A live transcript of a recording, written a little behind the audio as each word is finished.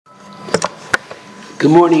Good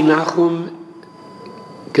morning, Nachum.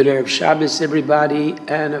 Good Erev Shabbos, everybody,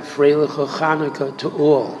 and a Freilich Chanukah to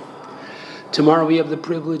all. Tomorrow we have the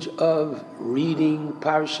privilege of reading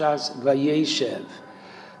Parshat Vayeishev.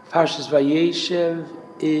 Parshat Vayeishev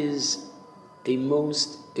is a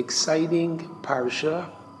most exciting parsha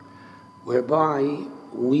whereby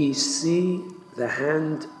we see the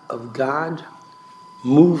hand of God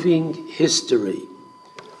moving history.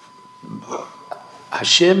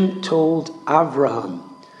 Hashem told Avraham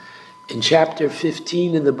in chapter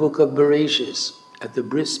 15 in the book of Vayeishev at the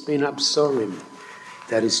Bris Ben Absorim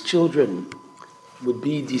that his children would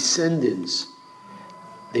be descendants.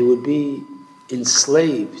 They would be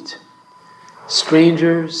enslaved,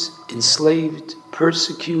 strangers, enslaved,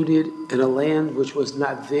 persecuted in a land which was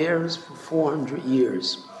not theirs for 400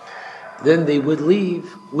 years. Then they would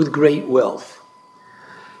leave with great wealth.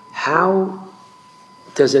 How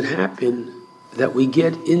does it happen that we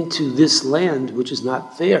get into this land which is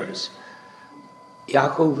not theirs?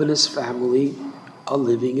 Yaakov and his family are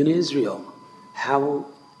living in Israel. How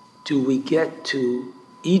do we get to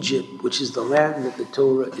Egypt, which is the land that the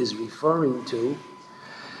Torah is referring to?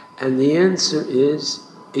 And the answer is,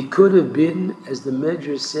 it could have been, as the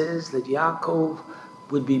Medrash says, that Yaakov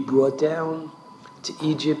would be brought down to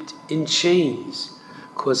Egypt in chains,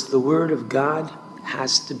 because the word of God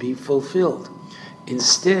has to be fulfilled.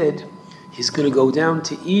 Instead, he's going to go down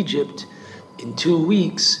to Egypt in 2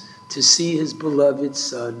 weeks to see his beloved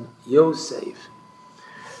son, Yosef.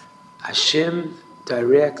 Hashem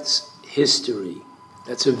directs history.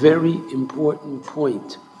 That's a very important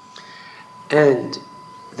point. And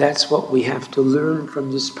that's what we have to learn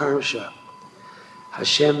from this parsha.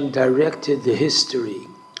 Hashem directed the history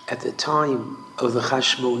at the time of the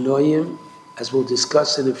Chashmonoim, as we'll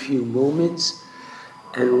discuss in a few moments.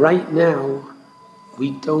 And right now,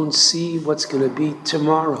 we don't see what's going to be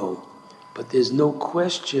tomorrow, but there's no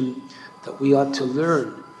question that we ought to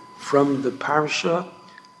learn from the parsha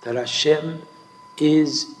that Hashem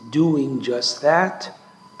is doing just that,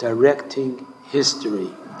 directing history.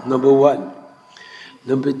 Number one.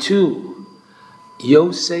 Number two,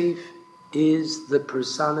 Yosef is the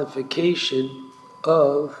personification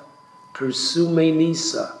of Persumei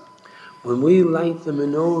Nisa. When we light the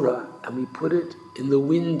menorah and we put it in the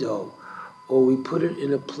window, or we put it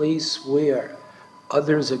in a place where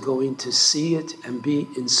others are going to see it and be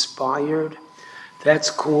inspired, that's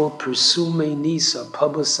called Persumei Nisa,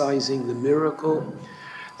 publicizing the miracle.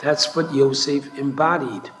 That's what Yosef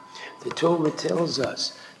embodied. The Torah tells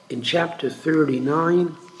us in chapter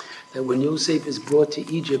 39 that when Yosef is brought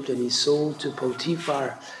to Egypt and he's sold to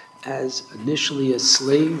Potiphar as initially a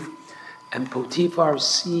slave, and Potiphar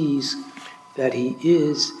sees that he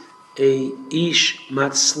is a Ish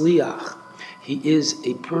Matzliach, he is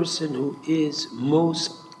a person who is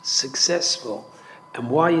most successful. And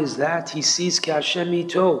why is that? He sees Ki Hashem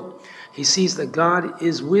ito. He sees that God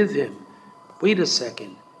is with him. Wait a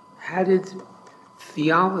second. How did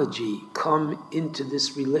theology come into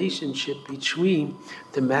this relationship between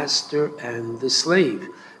the master and the slave?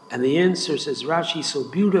 And the answer, says Rashi so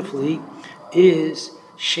beautifully, is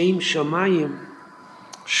Shem Shamayim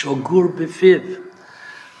Shogur Befiv.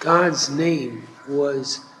 God's name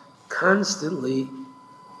was constantly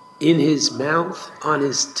in his mouth, on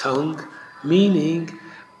his tongue, meaning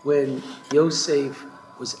when Yosef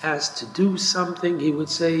was asked to do something, he would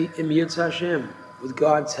say, Im Yitz Hashem, with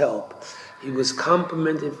God's help. He was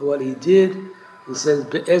complimented for what he did. He says,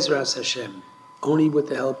 Be'ezras Hashem, only with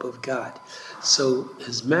the help of God. So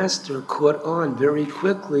his master caught on very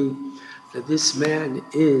quickly that this man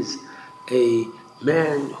is a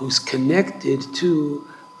man who's connected to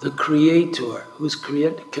the Creator, who's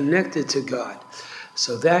connected to God.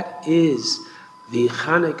 So that is the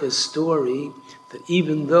Hanukkah story, that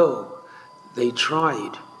even though they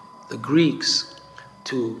tried, the Greeks,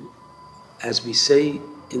 to, as we say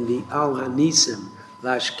in the Al Hanisim,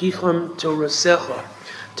 Lashkicham Torasecha,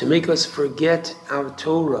 to make us forget our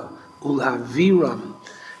Torah, Ulhaviram,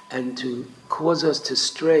 and to cause us to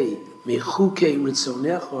stray, Mechuke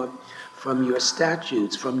Ritzonecha, from your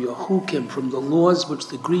statutes, from your hukim, from the laws which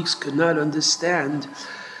the Greeks could not understand,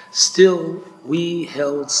 still we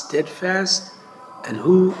held steadfast. And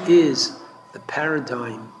who is the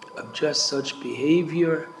paradigm of just such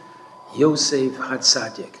behavior? Yosef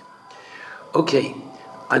Hatzadik. Okay,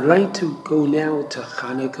 I'd like to go now to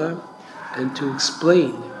Hanukkah and to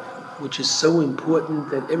explain, which is so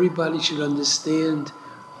important that everybody should understand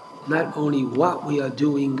not only what we are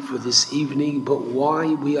doing for this evening, but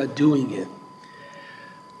why we are doing it.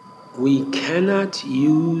 We cannot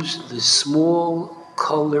use the small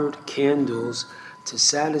colored candles to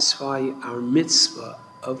satisfy our mitzvah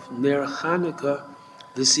of Ner Hanukkah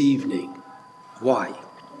this evening. Why?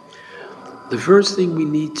 The first thing we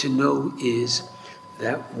need to know is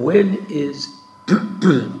that when is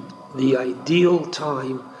the ideal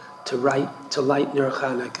time to light Ner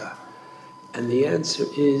Hanukkah? And the answer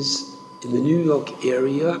is, in the New York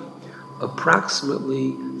area,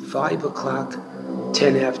 approximately 5 o'clock,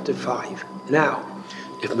 10 after 5. Now,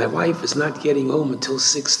 if my wife is not getting home until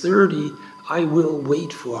 6:30, I will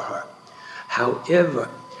wait for her. However,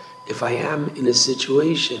 if I am in a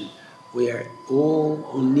situation where all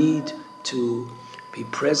who need to be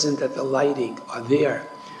present at the lighting are there,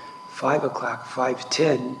 5 o'clock,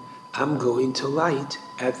 5:10, I'm going to light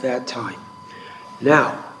at that time.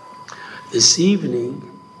 Now, this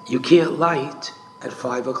evening, you can't light at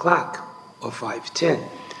 5 o'clock or 5:10,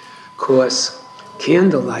 because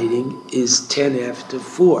candle lighting is 10 after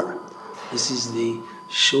 4. This is the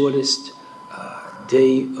shortest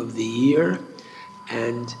day of the year,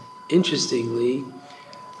 and interestingly,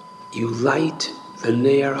 you light the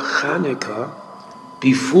Ner Hanukkah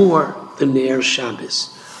before the Ner Shabbos.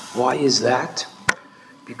 Why is that?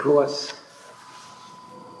 Because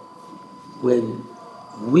when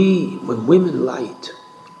women light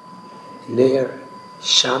Ner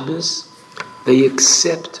Shabbos, they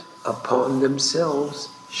accept upon themselves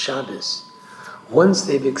Shabbos. Once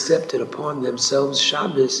they've accepted upon themselves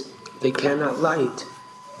Shabbos, they cannot light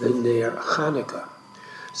the Ner Hanukkah.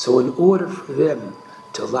 So in order for them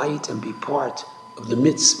to light and be part of the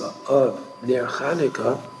mitzvah of Ner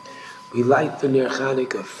Hanukkah, we light the Ner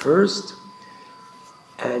Hanukkah first,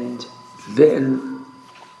 and then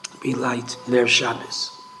we light Ner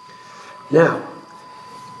Shabbos. Now,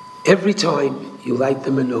 every time you light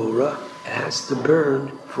the menorah, it has to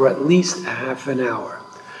burn for at least a half an hour.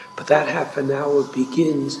 But that half an hour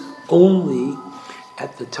begins only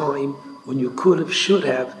at the time when you should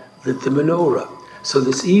have lit the menorah. So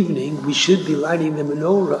this evening, we should be lighting the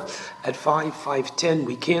menorah at 5:10.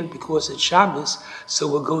 We can't because it's Shabbos, so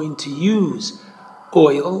we're going to use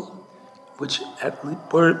oil, which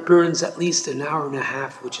burns at least an hour and a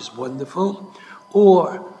half, which is wonderful,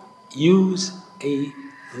 or use a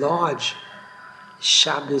large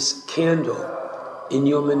Shabbos candle in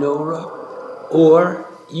your menorah, or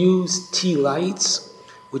use tea lights,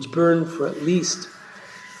 which burn for at least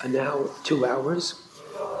an hour, 2 hours,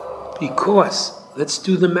 because, let's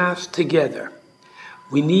do the math together,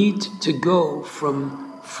 we need to go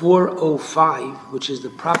from 4:05, which is the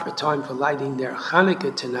proper time for lighting their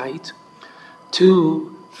Hanukkah tonight,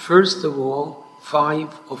 to, first of all, 5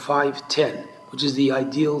 or 5:10, which is the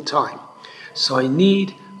ideal time. So I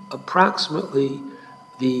need approximately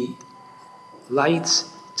the lights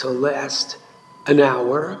to last an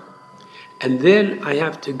hour, and then I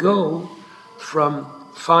have to go from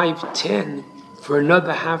 5:10 for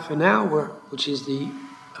another half an hour, which is the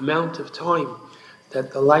amount of time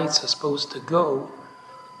that the lights are supposed to go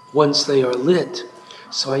once they are lit.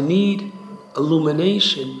 So I need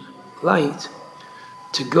illumination light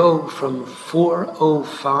to go from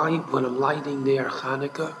 4:05 when I'm lighting their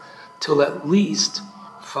Hanukkah till at least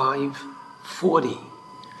 5:40.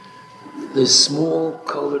 The small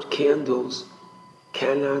colored candles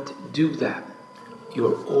cannot do that.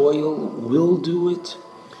 Your oil will do it.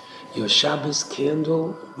 Your Shabbos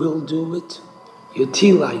candle will do it. Your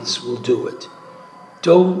tea lights will do it.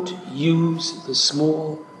 Don't use the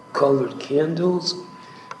small colored candles.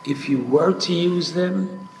 If you were to use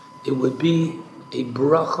them, it would be a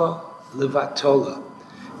bracha levatola.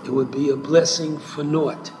 It would be a blessing for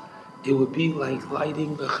naught. It would be like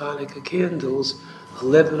lighting the Hanukkah candles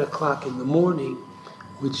 11 o'clock in the morning,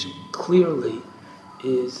 which clearly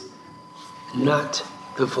is not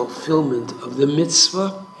the fulfillment of the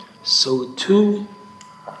mitzvah. So too,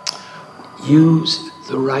 use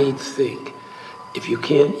the right thing. If you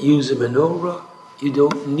can't use a menorah, you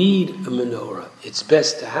don't need a menorah. It's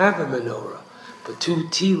best to have a menorah, but 2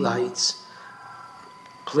 tea lights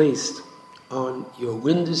placed on your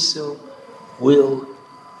windowsill will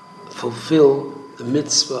fulfill the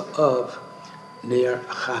mitzvah of Ner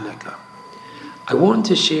Hanukkah. I want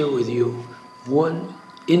to share with you one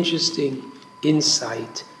interesting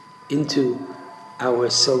insight into our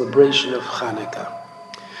celebration of Hanukkah.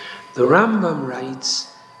 The Rambam writes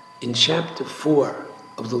in chapter 4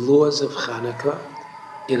 of the laws of Hanukkah,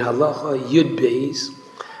 in Halacha Yud Beis,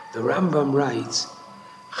 the Rambam writes,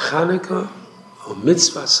 Hanukkah, or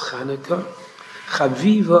mitzvahs Hanukkah,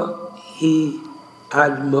 chaviva hi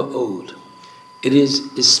ad ma'od. It is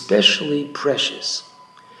especially precious.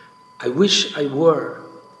 I wish I were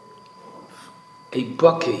a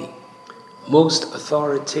Baki, most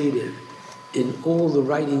authoritative in all the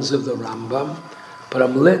writings of the Rambam, but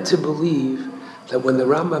I'm led to believe that when the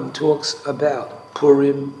Rambam talks about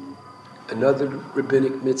Purim, another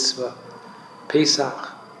rabbinic mitzvah,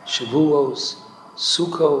 Pesach, Shavuos,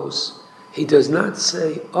 Sukkos, he does not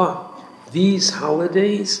say, these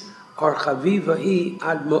holidays are chavivahi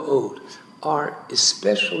ad ma'od, are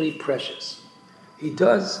especially precious. He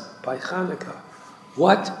does by Hanukkah.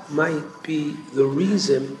 What might be the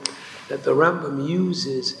reason that the Rambam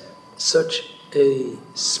uses such a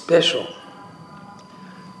special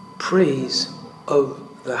praise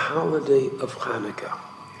of the holiday of Hanukkah?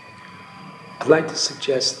 I'd like to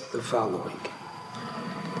suggest the following.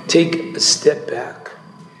 Take a step back.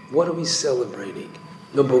 What are we celebrating?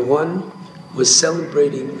 Number one, we're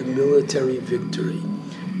celebrating the military victory.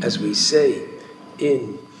 As we say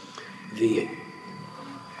in the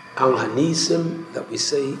Al Hanisim that we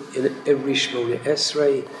say in every Shmona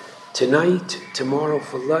Esrei, tonight, tomorrow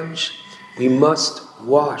for lunch, we must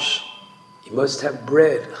wash. You must have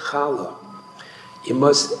bread, challah. You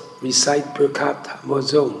must recite Birkat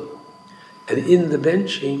Hamazon. And in the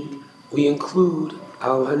benching, we include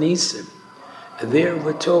Al Hanisim. And there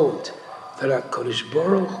we're told that HaKadosh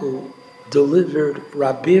Baruch Hu delivered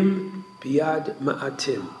Rabim Biad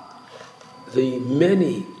Ma'atim, the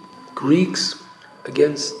many Greeks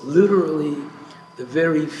against literally the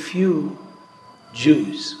very few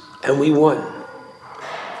Jews. And we won.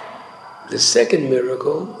 The second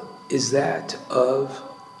miracle is that of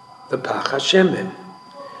the Pach HaShemem.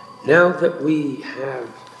 Now that we have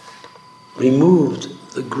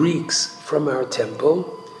removed the Greeks from our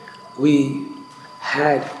temple, we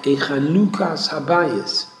had a Chanukas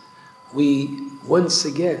Habayis. We once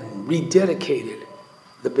again rededicated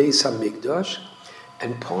the Beis HaMikdash,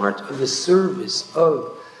 and part of the service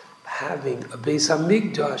of having a Beis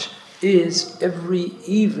HaMikdash is every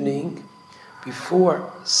evening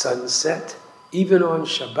before sunset, even on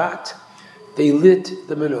Shabbat, they lit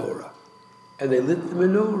the menorah. And they lit the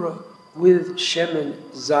menorah with Shemen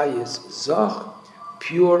Zayis Zach,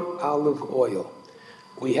 pure olive oil.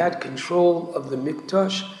 We had control of the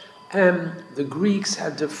Mikdash, and the Greeks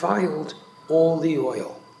had defiled all the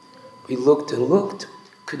oil. We looked and looked,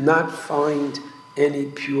 could not find any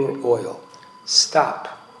pure oil. Stop.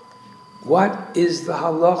 What is the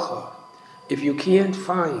halacha if you can't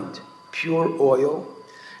find pure oil,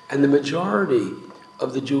 and the majority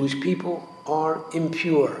of the Jewish people are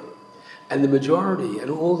impure, and the majority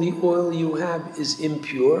and all the oil you have is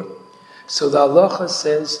impure? So the halacha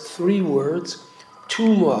says 3 words,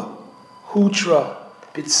 Tuma, Hutra,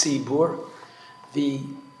 Bitsibur, the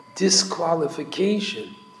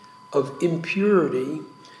disqualification of impurity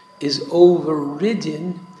is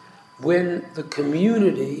overridden when the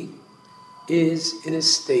community is in a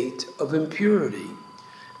state of impurity.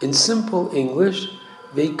 In simple English,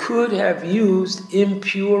 they could have used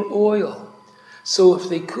impure oil. So if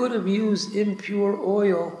they could have used impure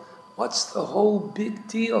oil, what's the whole big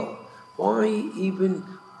deal? Why even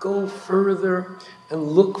go further and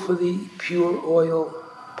look for the pure oil?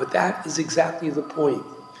 But that is exactly the point.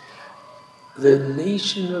 The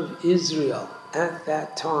nation of Israel at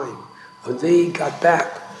that time, when they got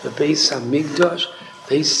back the Beis HaMikdash,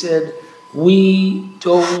 they said, we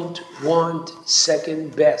don't want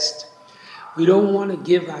second best. We don't want to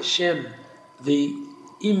give Hashem the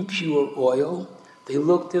impure oil. They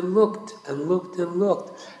looked and looked and looked and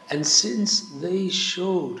looked. And since they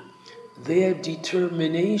showed their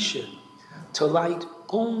determination to light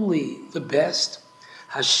only the best,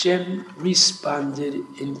 Hashem responded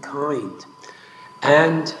in kind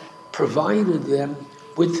and provided them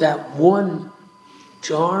with that one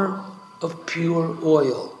jar of pure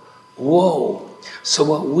oil. Whoa! So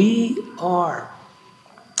what we are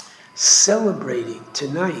celebrating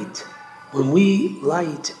tonight, when we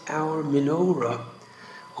light our menorah,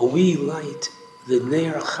 when we light the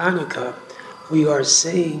Ner Hanukkah, we are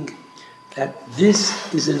saying that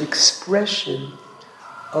this is an expression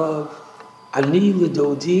of Ani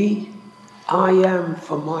L'Dodi, I am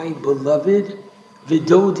for my beloved,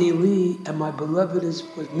 V'Dodi Li, and my beloved is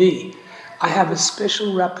with me. I have a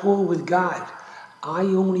special rapport with God. I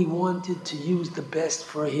only wanted to use the best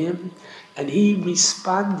for him, and he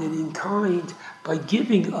responded in kind by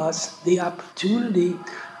giving us the opportunity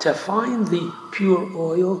to find the pure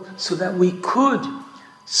oil so that we could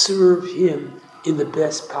serve him in the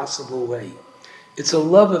best possible way. It's a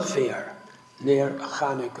love affair, Ner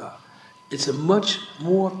Hanukkah. It's a much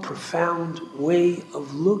more profound way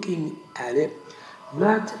of looking at it,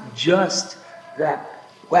 not just that,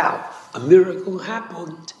 wow, a miracle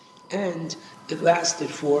happened and it lasted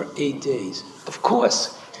for 8 days. Of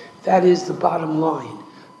course, that is the bottom line.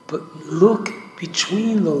 But look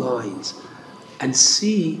between the lines and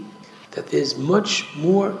see that there's much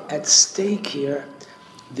more at stake here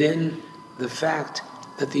than the fact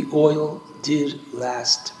that the oil did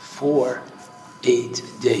last for 8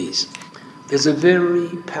 days. There's a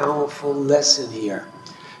very powerful lesson here,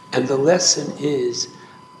 and the lesson is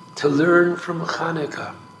to learn from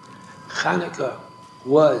Hanukkah. Hanukkah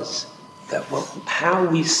was that how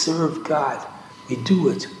we serve God, we do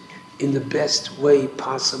it in the best way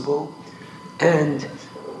possible, and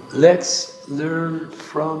let's learn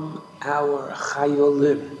from our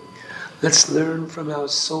chayolim. Let's learn from our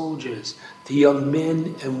soldiers, the young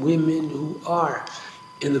men and women who are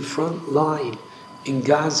in the front line in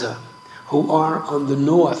Gaza, who are on the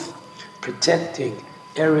north protecting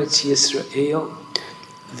Eretz Yisrael.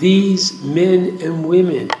 These men and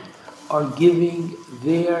women are giving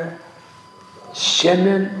their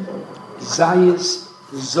shemen zayis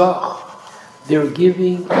zoch. They're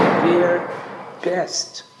giving their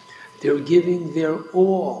best. They're giving their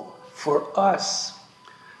all for us,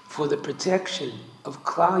 for the protection of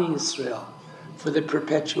Klal Yisrael, for the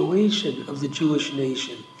perpetuation of the Jewish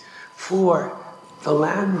nation, for the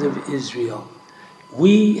land of Israel.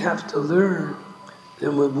 We have to learn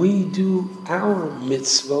that when we do our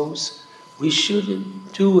mitzvos, we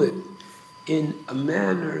shouldn't do it in a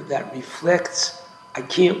manner that reflects, I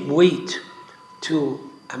can't wait till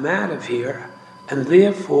I'm out of here, and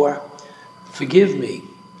therefore, forgive me,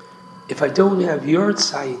 if I don't have your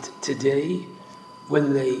sight today,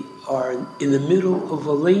 when they are in the middle of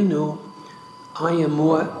Aleinu, I am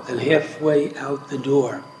more than halfway out the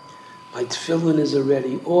door. My tefillin is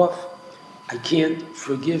already off. I can't,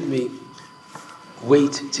 forgive me,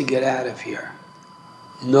 wait to get out of here.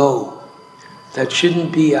 No, that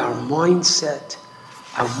shouldn't be our mindset.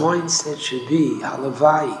 Our mindset should be,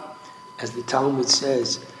 halavai, as the Talmud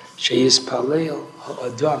says, sheyispalel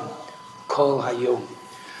ha'adam kol hayom.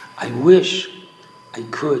 I wish I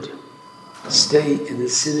could stay in the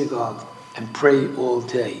synagogue and pray all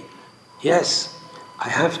day. Yes, I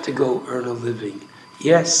have to go earn a living.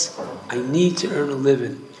 Yes, I need to earn a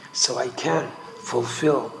living so I can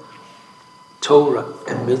fulfill Torah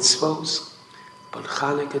and mitzvos. But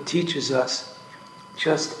Hanukkah teaches us,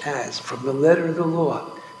 just as from the letter of the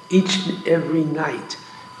law, each and every night,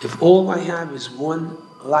 if all I have is one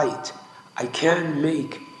light, I can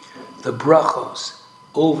make the brachos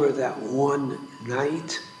over that one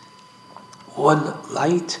night, one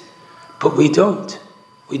light, but we don't.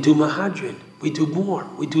 We do mahadrin, we do more,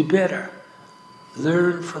 we do better.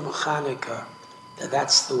 Learn from Hanukkah that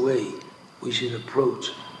that's the way we should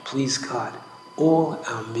approach, please God, all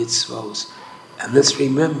our mitzvos. And let's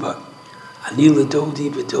remember, Ani l'dodi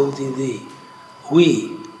v'dodi li.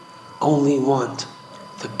 We only want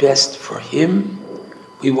the best for Him.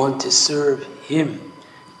 We want to serve Him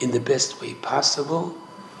in the best way possible.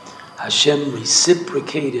 Hashem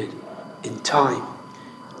reciprocated in time.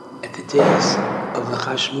 At the days of the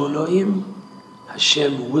Chashmonoim,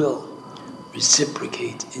 Hashem will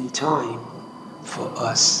reciprocate in time for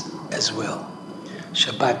us as well.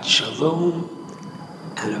 Shabbat Shalom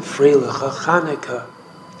and a Freilich Hanukkah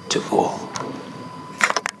to all.